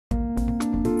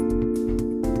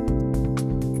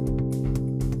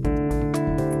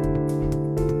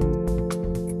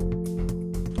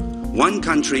One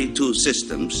country, two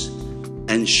systems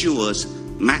ensures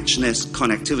matchless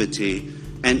connectivity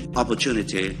and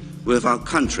opportunity with our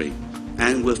country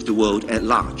and with the world at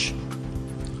large.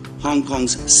 Hong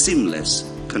Kong's seamless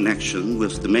connection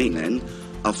with the mainland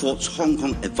affords Hong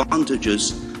Kong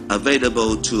advantages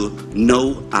available to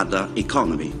no other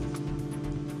economy.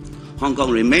 Hong Kong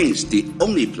remains the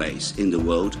only place in the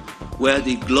world where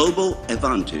the global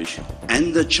advantage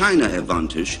and the China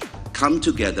advantage come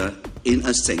together in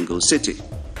a single city.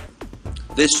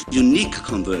 This unique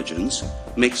convergence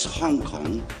makes Hong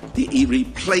Kong the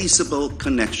irreplaceable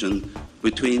connection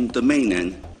between the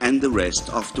mainland and the rest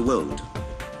of the world.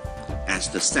 As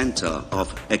the center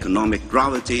of economic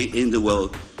gravity in the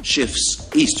world shifts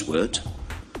eastward,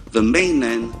 the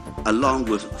mainland, along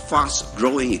with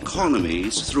fast-growing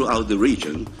economies throughout the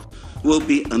region, will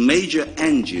be a major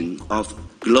engine of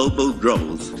global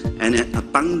growth and an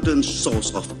abundant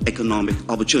source of economic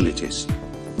opportunities.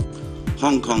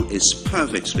 Hong Kong is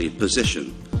perfectly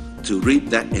positioned to reap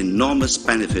the enormous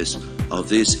benefits of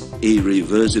this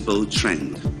irreversible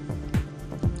trend.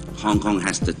 Hong Kong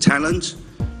has the talent,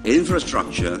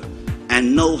 infrastructure,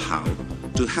 and know-how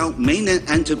to help mainland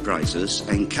enterprises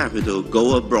and capital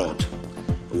go abroad,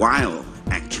 while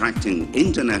attracting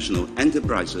international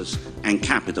enterprises and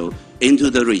capital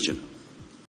into the region.